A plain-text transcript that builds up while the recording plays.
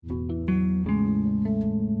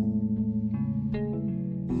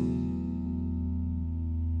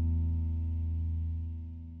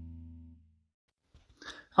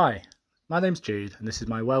Hi, my name's Jude and this is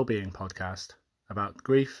my well-being podcast about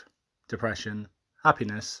grief, depression,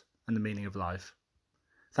 happiness and the meaning of life.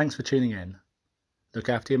 Thanks for tuning in. Look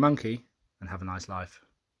after your monkey and have a nice life.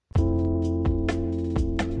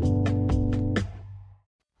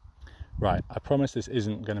 Right, I promise this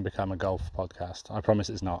isn't going to become a golf podcast. I promise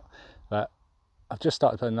it's not. But I've just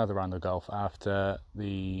started playing another round of golf after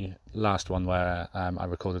the last one where I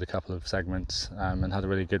recorded a couple of segments and had a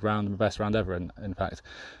really good round, the best round ever in fact.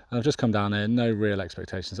 And I've just come down here, no real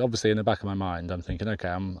expectations. Obviously in the back of my mind I'm thinking, okay,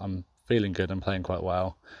 I'm feeling good, I'm playing quite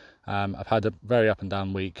well. I've had a very up and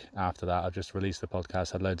down week after that. I've just released the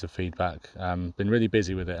podcast, had loads of feedback, been really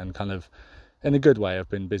busy with it and kind of in a good way. I've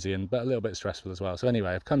been busy but a little bit stressful as well. So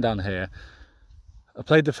anyway, I've come down here. I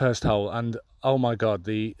played the first hole and oh my god,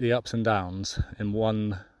 the ups and downs in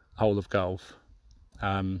one hole of golf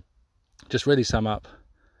just really sum up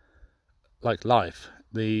like life,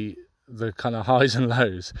 the kind of highs and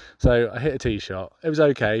lows. So I hit a tee shot. It was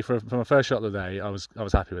okay for my first shot of the day. I was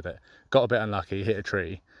happy with it. Got a bit unlucky, hit a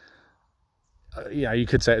tree. You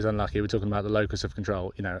could say it was unlucky. We're talking about the locus of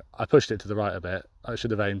control. I pushed it to the right a bit. I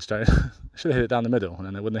should have aimed straight. Should have hit it down the middle, and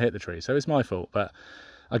then it wouldn't have hit the tree. So it's my fault. But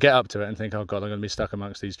I get up to it and think, oh god, I'm going to be stuck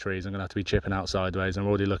amongst these trees. I'm going to have to be chipping out sideways. I'm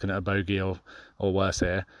already looking at a bogey or worse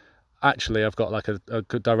here. Actually, I've got like a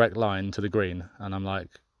good direct line to the green, and I'm like,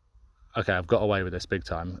 okay, I've got away with this big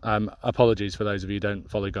time. Apologies for those of you who don't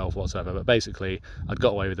follow golf whatsoever, but basically, I'd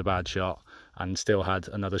got away with a bad shot and still had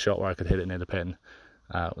another shot where I could hit it near the pin.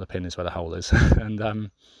 The pin is where the hole is, and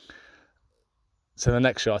so the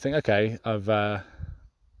next shot, I think, okay,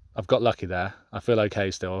 I've got lucky there. I feel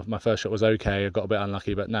okay still. My first shot was okay. I got a bit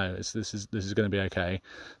unlucky, but no, this is going to be okay.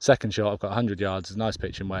 Second shot, I've got 100 yards, nice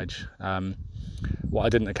pitching wedge. What I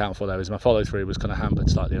didn't account for though is my follow through was kind of hampered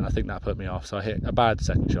slightly, and I think that put me off. So I hit a bad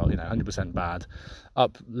second shot, 100% bad,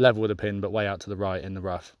 up level with the pin, but way out to the right in the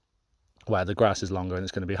rough, where the grass is longer and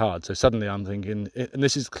it's going to be hard. So suddenly I'm thinking, and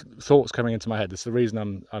this is thoughts coming into my head. This is the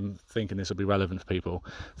reason I'm thinking this will be relevant for people.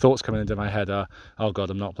 Thoughts coming into my head are, oh God,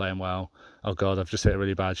 I'm not playing well. Oh God, I've just hit a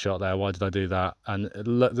really bad shot there. Why did I do that? And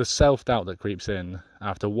the self-doubt that creeps in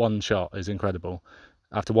after one shot is incredible.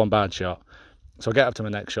 After one bad shot. So I get up to my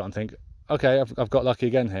next shot and think, okay, I've got lucky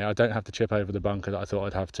again here. I don't have to chip over the bunker that I thought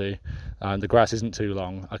I'd have to. The grass isn't too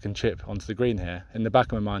long. I can chip onto the green here. In the back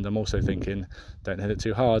of my mind, I'm also thinking, don't hit it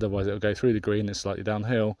too hard, otherwise it'll go through the green. It's slightly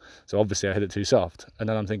downhill. So obviously I hit it too soft. And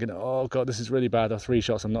then I'm thinking, oh God, this is really bad. I've 3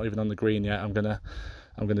 shots. I'm not even on the green yet. I'm gonna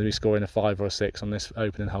be scoring a 5 or a 6 on this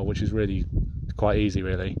opening hole, which is really quite easy,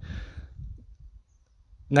 really.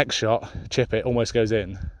 Next shot, chip it, almost goes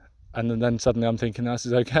in. And then suddenly I'm thinking, this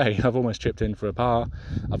is okay. I've almost chipped in for a par.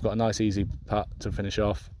 I've got a nice easy putt to finish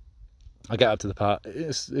off. I get up to the putt.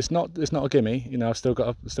 It's not a gimme. I've still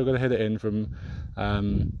got to hit it in from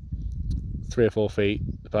 3 or 4 feet,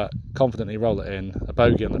 but confidently roll it in. A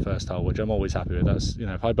bogey on the first hole, which I'm always happy with. That's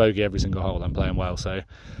if I bogey every single hole, I'm playing well. So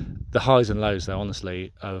the highs and lows, though,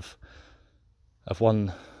 honestly, of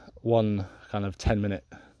one kind of 10-minute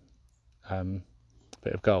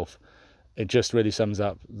bit of golf. It just really sums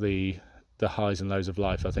up the highs and lows of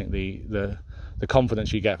life. I think the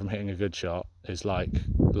confidence you get from hitting a good shot is like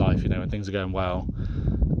life, when things are going well,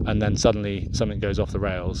 and then suddenly something goes off the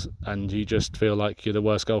rails, and you just feel like you're the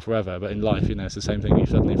worst golfer ever. But in life, it's the same thing. You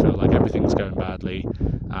suddenly feel like everything's going badly,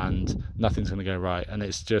 and nothing's going to go right, and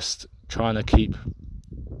it's just trying to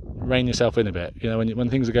rein yourself in a bit. When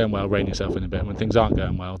things are going well, rein yourself in a bit, and when things aren't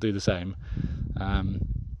going well, do the same.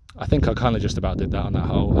 I think I kind of just about did that on that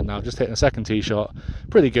hole, and now I've just hitting a second tee shot,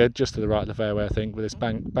 pretty good, just to the right of the fairway, I think, with this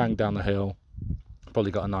bang down the hill.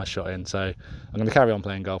 Probably got a nice shot in, so I'm going to carry on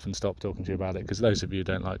playing golf and stop talking to you about it, because those of you who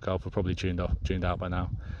don't like golf are probably tuned out by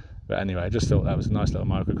now. But anyway, I just thought that was a nice little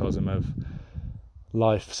microcosm of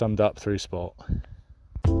life summed up through sport.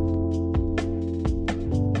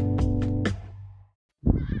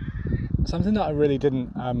 Something that I really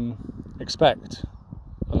didn't expect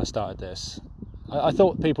when I started this. I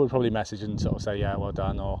thought people would probably message and sort of say, yeah, well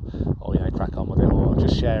done, or crack on with it, or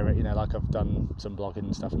just share it, like I've done some blogging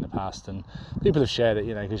and stuff in the past, and people have shared it,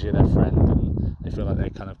 because you're their friend and they feel like they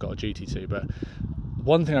kind of got a duty to. But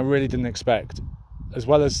one thing I really didn't expect, as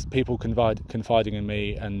well as people confiding in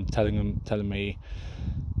me and telling me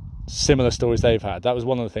similar stories they've had, that was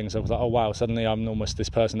one of the things I was like, oh wow, suddenly I'm almost this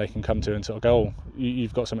person they can come to and sort of go, oh,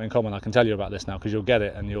 you've got something in common, I can tell you about this now, because you'll get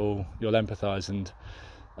it and you'll empathise, and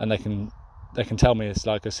they can tell me it's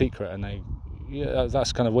like a secret, and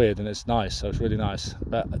that's kind of weird, and it's nice. So it's really nice.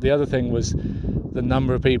 But the other thing was the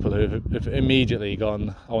number of people who have immediately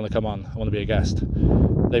gone, I want to come on, I want to be a guest.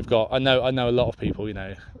 They've got, I know a lot of people,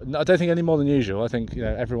 I don't think any more than usual. I think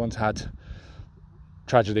everyone's had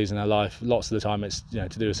tragedies in their life. Lots of the time it's to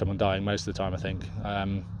do with someone dying, most of the time I think.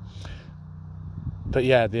 But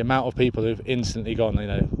yeah, the amount of people who've instantly gone,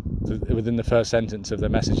 within the first sentence of the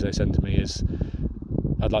message they send to me is,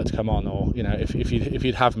 I'd like to come on, or if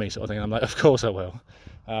you'd have me, sort of thing. And I'm like, of course I will.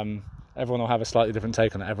 Everyone will have a slightly different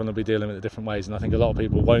take on it. Everyone will be dealing with it different ways, and I think a lot of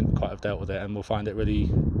people won't quite have dealt with it and will find it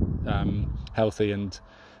really healthy and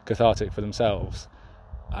cathartic for themselves.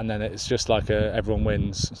 And then it's just like a everyone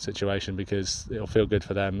wins situation, because it'll feel good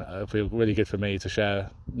for them. It'll feel really good for me to share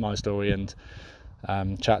my story and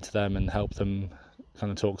chat to them and help them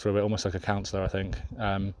kind of talk through it, almost like a counsellor, I think.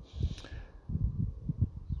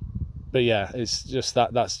 But yeah, it's just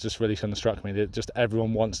that's just really kind of struck me, that just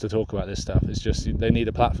everyone wants to talk about this stuff. It's just they need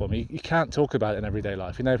a platform. You can't talk about it in everyday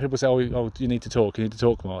life. People say, oh, you need to talk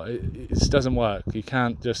more. It just doesn't work. You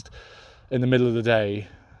can't just, in the middle of the day,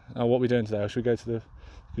 oh, what are we doing today? Should we go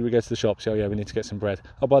to the shops? Oh yeah, we need to get some bread.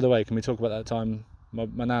 Oh, by the way, can we talk about that time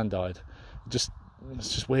my nan died?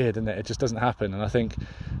 It's just weird, isn't it? It just doesn't happen. And I think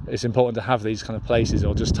it's important to have these kind of places,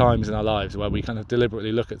 or just times in our lives, where we kind of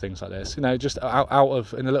deliberately look at things like this, just out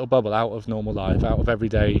of, in a little bubble, out of normal life, out of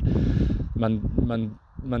everyday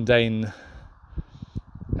mundane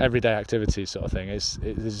everyday activities, sort of thing. This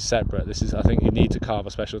is separate. I think you need to carve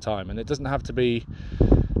a special time, and it doesn't have to be.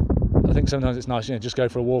 I think sometimes it's nice, just go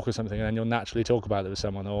for a walk or something, and then you'll naturally talk about it with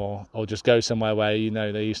someone, or just go somewhere where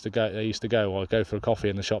they used to go, or go for a coffee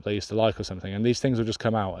in the shop they used to like or something, and these things will just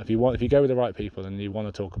come out. If you go with the right people and you want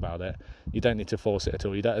to talk about it, you don't need to force it at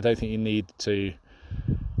all. I don't think you need to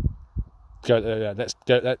go. Let's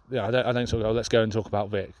go. I don't sort of go, let's go and talk about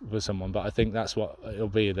Vic with someone, but I think that's what it'll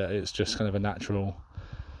be. That it's just kind of a natural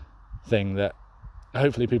thing that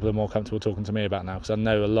hopefully people are more comfortable talking to me about now, because I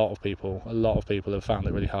know a lot of people have found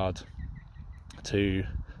it really hard to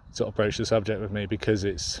sort of broach the subject with me,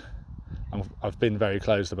 because I've been very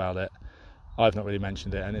closed about it. I've not really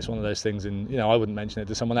mentioned it, and it's one of those things. And I wouldn't mention it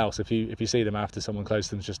to someone else. If you see them after someone close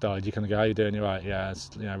to them's just died, you kind of go, "How you doing? You're right. Yeah,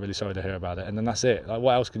 really sorry to hear about it." And then that's it. Like,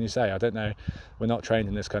 what else can you say? I don't know. We're not trained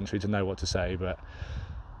in this country to know what to say, but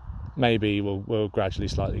maybe we'll gradually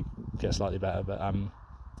get slightly better. But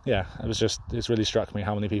yeah, it's really struck me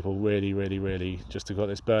how many people really, really, really just have got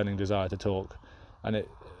this burning desire to talk, and it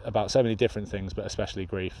about so many different things, but especially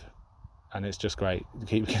grief. And it's just great.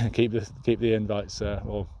 Keep the invites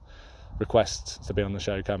or requests to be on the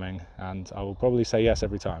show coming, and I will probably say yes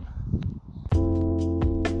every time.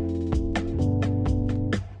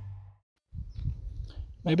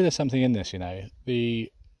 Maybe there's something in this,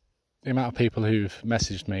 the amount of people who've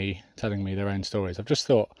messaged me telling me their own stories. I've just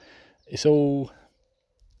thought it's all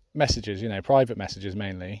messages, private messages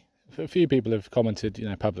mainly. A few people have commented,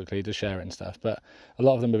 publicly to share it and stuff, but a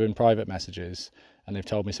lot of them have been private messages, and they've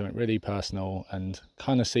told me something really personal and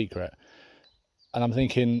kind of secret. And I'm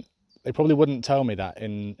thinking they probably wouldn't tell me that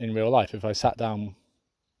in real life. If I sat down,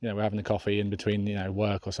 we're having a coffee in between,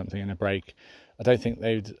 work or something in a break, I don't think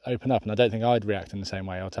they'd open up, and I don't think I'd react in the same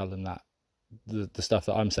way. I'll tell them that the stuff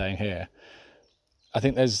that I'm saying here. I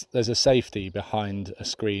think there's a safety behind a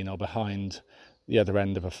screen, or behind the other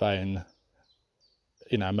end of a phone,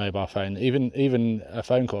 a mobile phone, even a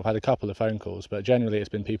phone call. I've had a couple of phone calls, but generally it's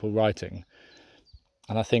been people writing.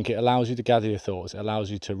 And I think it allows you to gather your thoughts. It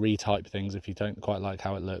allows you to retype things if you don't quite like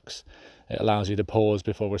how it looks. It allows you to pause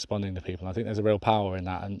before responding to people. And I think there's a real power in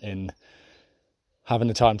that, and in having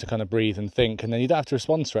the time to kind of breathe and think. And then you don't have to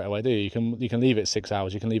respond straight away, do you? You can leave it 6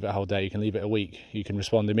 hours, you can leave it a whole day, you can leave it a week. You can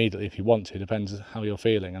respond immediately if you want to, depends on how you're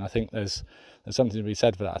feeling. And I think there's something to be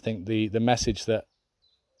said for that. I think the message that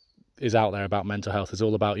is out there about mental health is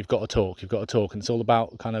all about you've got to talk, and it's all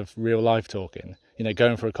about kind of real life talking,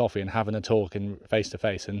 going for a coffee and having a talk in face to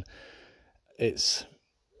face. And it's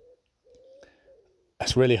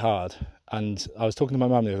really hard. And I was talking to my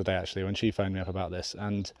mum the other day, actually, when she phoned me up about this,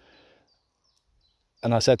 and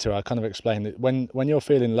I said to her, I kind of explained that when you're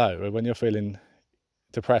feeling low, or when you're feeling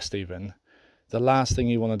depressed even, the last thing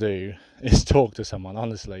you want to do is talk to someone.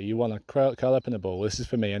 Honestly, you want to curl up in a ball. This is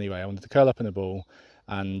for me anyway. I wanted to curl up in a ball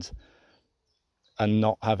and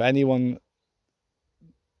not have anyone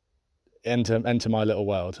enter my little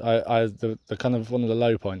world. The kind of one of the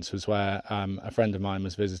low points was where a friend of mine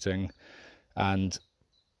was visiting, and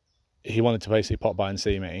he wanted to basically pop by and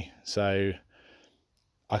see me. So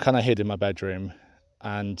I kind of hid in my bedroom,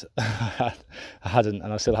 and I hadn't,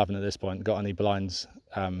 and I still haven't at this point, got any blinds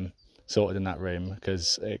sorted in that room,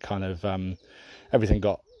 because it kind of everything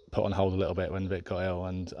got put on hold a little bit when Vic got ill,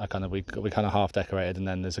 and we kind of half decorated, and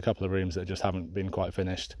then there's a couple of rooms that just haven't been quite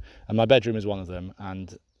finished, and my bedroom is one of them.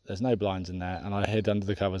 And there's no blinds in there, and I hid under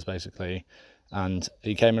the covers basically. And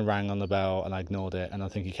he came and rang on the bell, and I ignored it. And I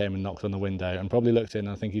think he came and knocked on the window, and probably looked in.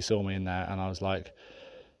 And I think he saw me in there, and I was like,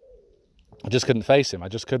 I just couldn't face him. I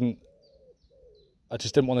just didn't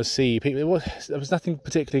want to see people. There was nothing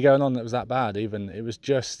particularly going on that was that bad. Even it was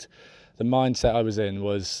just the mindset I was in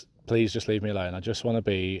was, please just leave me alone. I just want to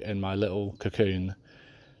be in my little cocoon.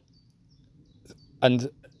 And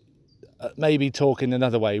maybe talking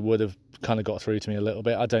another way would have kind of got through to me a little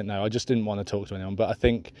bit. I don't know. I just didn't want to talk to anyone. But I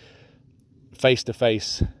think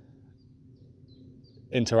face-to-face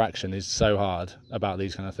interaction is so hard about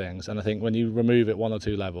these kind of things. And I think when you remove it one or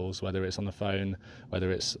two levels, whether it's on the phone,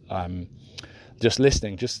 whether it's just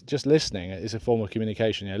listening, just listening is a form of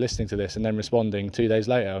communication. Listening to this and then responding 2 days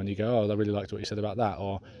later, and you go, oh, I really liked what you said about that,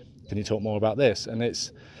 or can you talk more about this? And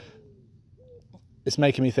it's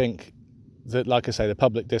making me think that, like I say, the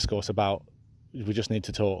public discourse about we just need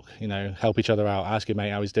to talk, help each other out, ask your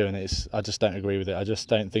mate how he's doing. I just don't agree with it. I just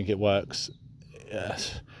don't think it works.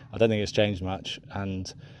 I don't think it's changed much.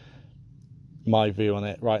 And my view on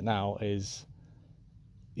it right now is,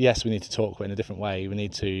 yes, we need to talk, but in a different way. We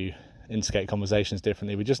need to instigate conversations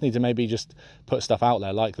differently. We just need to maybe just put stuff out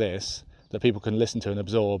there like this that people can listen to and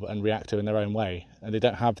absorb and react to in their own way. And you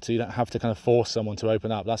don't have to kind of force someone to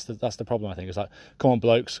open up. That's the problem, I think. It's like, come on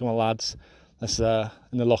blokes, come on lads, let's in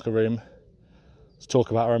the locker room, let's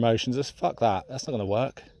talk about our emotions. Just fuck that. That's not going to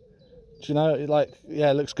work. Do you know, it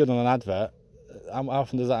looks good on an advert. How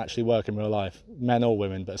often does that actually work in real life? Men or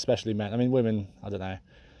women, but especially men. I mean, women, I don't know.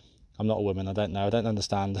 I'm not a woman, I don't know. I don't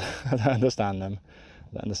understand. I don't understand them.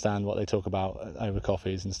 I don't understand what they talk about over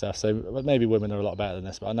coffees and stuff. So maybe women are a lot better than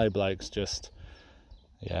this, but I know blokes they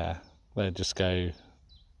just go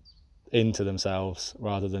into themselves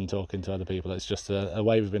rather than talking to other people. It's just a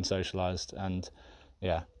way we've been socialised. And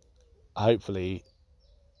hopefully,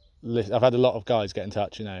 I've had a lot of guys get in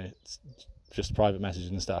touch, it's just private messages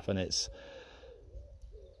and stuff, and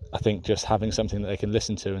I think just having something that they can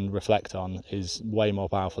listen to and reflect on is way more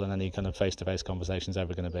powerful than any kind of face-to-face conversation is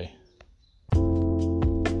ever going to be.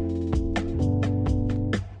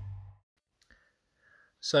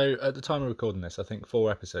 So at the time of recording this, I think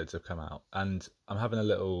 4 episodes have come out, and I'm having a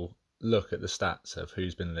little look at the stats of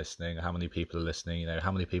who's been listening, how many people are listening,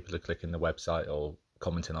 how many people are clicking the website or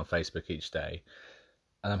commenting on Facebook each day.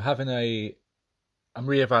 And I'm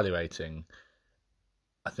reevaluating.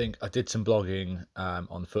 I think I did some blogging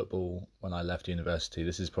on football when I left university.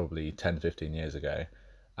 This is probably 10, 15 years ago.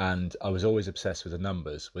 And I was always obsessed with the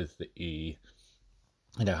numbers, with the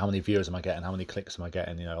how many viewers am I getting? How many clicks am I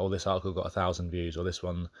getting? This article got 1,000 views, or this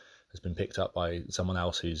one has been picked up by someone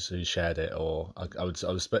else who's shared it. Or I was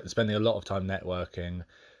spending a lot of time networking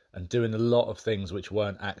and doing a lot of things which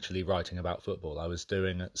weren't actually writing about football. I was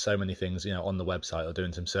doing so many things, on the website, or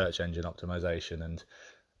doing some search engine optimization, and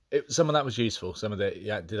some of that was useful. Some of it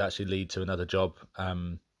did actually lead to another job.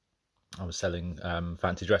 I was selling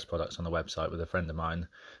fancy dress products on the website with a friend of mine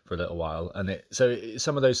for a little while, and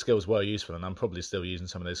some of those skills were useful, and I'm probably still using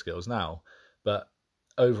some of those skills now. But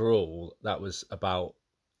overall, that was about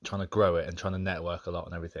trying to grow it and trying to network a lot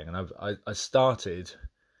and everything. And I started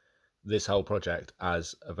this whole project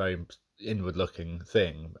as a very inward-looking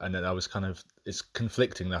thing, and then I was it's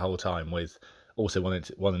conflicting the whole time with also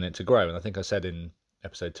wanting it to grow. And I think I said in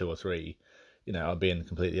episode 2 or 3. I'm being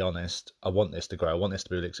completely honest. I want this to grow. I want this to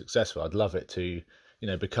be really successful. I'd love it to,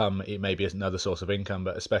 become maybe another source of income,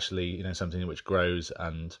 but especially, something which grows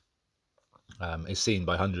and is seen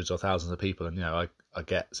by hundreds or thousands of people. And, I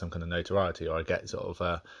get some kind of notoriety, or I get sort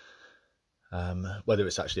of, whether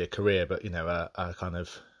it's actually a career, but, a kind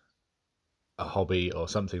of a hobby or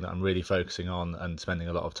something that I'm really focusing on and spending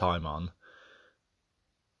a lot of time on.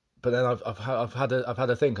 But then I've had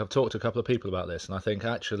a think. I've talked to a couple of people about this, and I think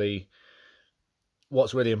actually,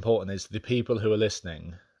 what's really important is the people who are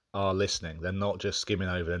listening. They're not just skimming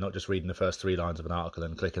over. They're not just reading the first 3 lines of an article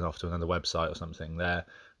and clicking off to another website or something. They're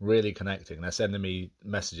really connecting. They're sending me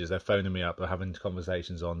messages. They're phoning me up. They're having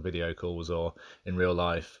conversations on video calls or in real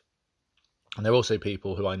life. And they're also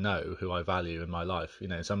people who I know, who I value in my life.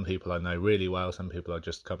 Some people I know really well. Some people I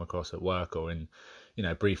just come across at work or in,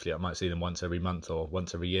 briefly. I might see them once every month or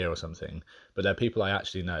once every year or something. But they're people I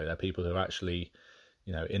actually know. They're people who are actually,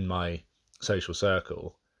 in my social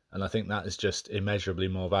circle, and I think that is just immeasurably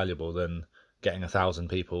more valuable than getting 1,000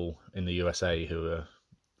 people in the USA who are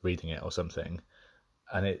reading it or something.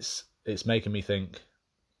 And it's making me think.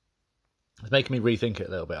 It's making me rethink it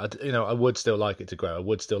a little bit. I would still like it to grow. I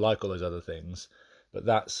would still like all those other things, but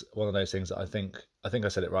that's one of those things that I think I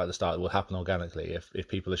said it right at the start. It will happen organically if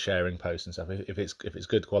people are sharing posts and stuff. If it's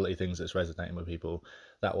good quality things that's resonating with people,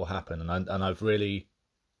 that will happen. And I've really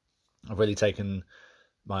taken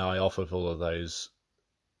my eye off of all of those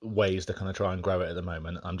ways to kind of try and grow it at the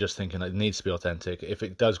moment. I'm just thinking it needs to be authentic. If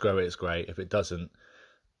it does grow it, it's great. If it doesn't,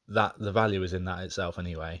 that the value is in that itself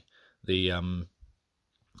anyway. The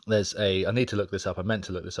I need to look this up. I meant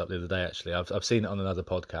to look this up the other day actually. I've seen it on another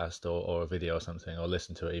podcast or a video or something, or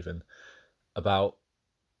listened to it even, about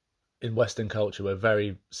in Western culture we're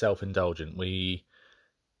very self-indulgent.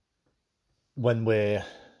 When we're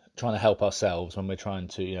trying to help ourselves, when we're trying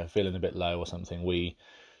to, feeling a bit low or something, we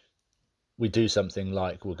do something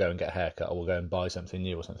like we'll go and get a haircut, or we'll go and buy something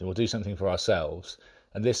new or something. We'll do something for ourselves.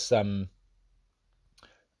 And this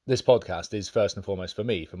podcast is first and foremost for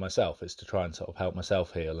me, for myself. It's to try and sort of help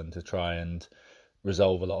myself heal, and to try and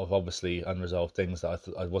resolve a lot of obviously unresolved things that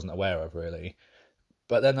I wasn't aware of really.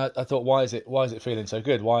 But then I thought, why is it feeling so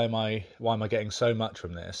good? Why am I getting so much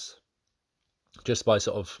from this just by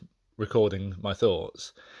sort of recording my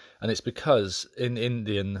thoughts? And it's because in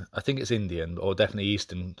Indian, I think it's Indian or definitely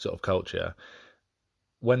Eastern sort of culture,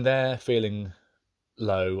 when they're feeling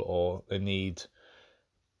low or they need,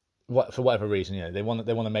 for whatever reason, they want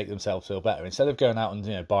to make themselves feel better. Instead of going out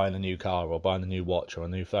and buying a new car or buying a new watch or a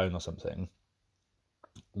new phone or something,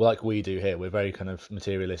 like we do here, we're very kind of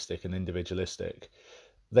materialistic and individualistic.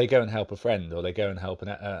 They go and help a friend, or they go and help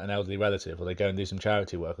an elderly relative, or they go and do some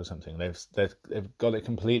charity work or something. They've got it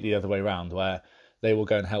completely the other way around, where they will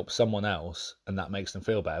go and help someone else, and that makes them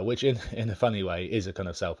feel better, which in a funny way is a kind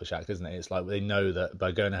of selfish act, isn't it? It's like they know that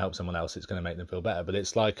by going to help someone else, it's going to make them feel better, but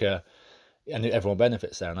it's like and everyone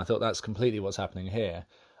benefits there. And I thought that's completely what's happening here.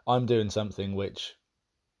 I'm doing something which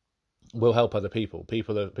will help other people.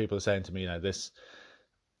 People are saying to me,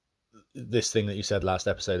 this thing that you said last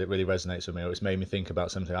episode, it really resonates with me, or it's made me think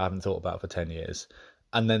about something I haven't thought about for 10 years.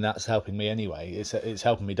 And then that's helping me anyway. It's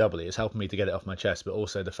helping me doubly. It's helping me to get it off my chest, but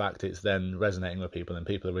also the fact it's then resonating with people and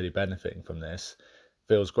people are really benefiting from this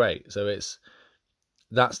feels great. So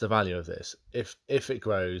that's the value of this. If it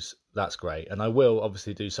grows, that's great. And I will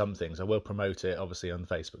obviously do some things. I will promote it obviously on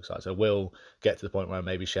Facebook sites. I will get to the point where I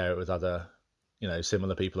maybe share it with other,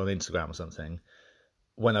 similar people on Instagram or something,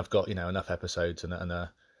 when I've got, enough episodes and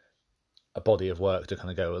a body of work to kind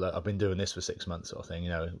of go, look, I've been doing this for 6 months sort of thing,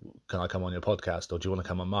 can I come on your podcast, or do you want to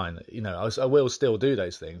come on mine? I will still do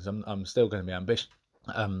those things. I'm still going to be ambitious,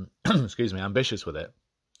 ambitious with it.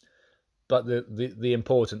 But the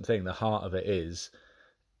important thing, the heart of it is,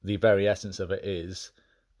 the very essence of it is,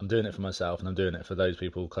 I'm doing it for myself, and I'm doing it for those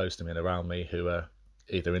people close to me and around me who are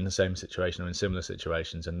either in the same situation or in similar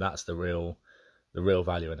situations. And that's the real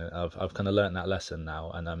value in it. I've kind of learned that lesson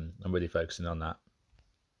now, and I'm really focusing on that.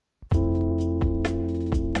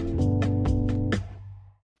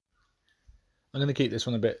 I'm going to keep this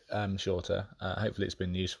one a bit shorter. Hopefully it's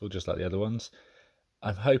been useful, just like the other ones.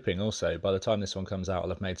 I'm hoping also by the time this one comes out, I'll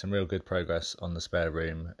have made some real good progress on the spare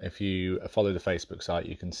room. If you follow the Facebook site,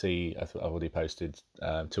 you can see I've already posted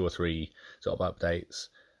 2 or 3 sort of updates.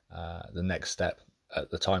 The next step at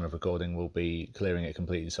the time of recording will be clearing it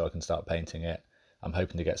completely so I can start painting it. I'm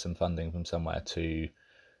hoping to get some funding from somewhere to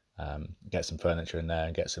get some furniture in there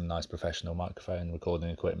and get some nice professional microphone recording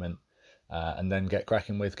equipment. And then get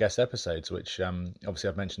cracking with guest episodes, which obviously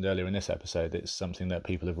I've mentioned earlier in this episode. It's something that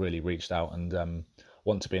people have really reached out and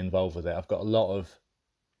want to be involved with it. I've got a lot of,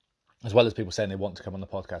 as well as people saying they want to come on the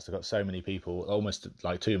podcast, I've got so many people, almost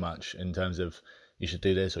like too much in terms of you should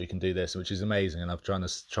do this or you can do this, which is amazing. And I'm trying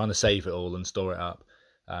to save it all and store it up.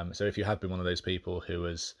 So if you have been one of those people who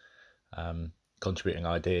is contributing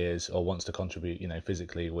ideas or wants to contribute,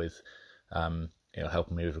 physically with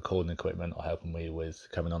helping me with recording equipment or helping me with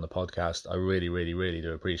coming on the podcast, I really, really, really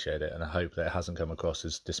do appreciate it. And I hope that it hasn't come across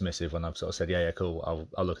as dismissive when I've sort of said, yeah, cool,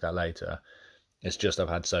 I'll look at that later. It's just I've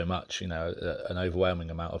had so much, an overwhelming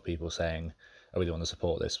amount of people saying, I really want to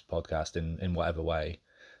support this podcast in whatever way.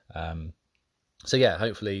 So yeah,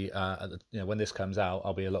 hopefully, when this comes out,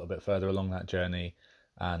 I'll be a little bit further along that journey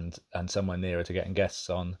and somewhere nearer to getting guests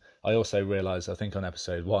on. I also realised, I think on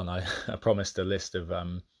episode 1, I promised a list of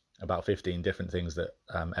about 15 different things that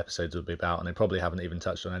episodes would be about, and I probably haven't even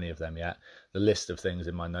touched on any of them yet. The list of things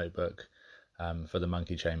in my notebook for the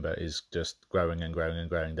Monkey Chamber is just growing and growing and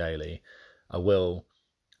growing daily. I will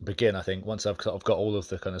begin, I think, once I've got all of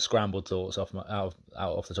the kind of scrambled thoughts out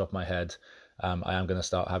off the top of my head. I am going to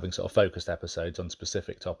start having sort of focused episodes on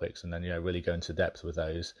specific topics, and then really go into depth with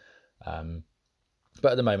those.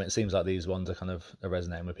 But at the moment, it seems like these ones are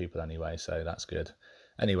resonating with people anyway, so that's good.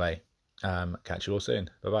 Anyway, catch you all soon.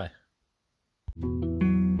 Bye bye.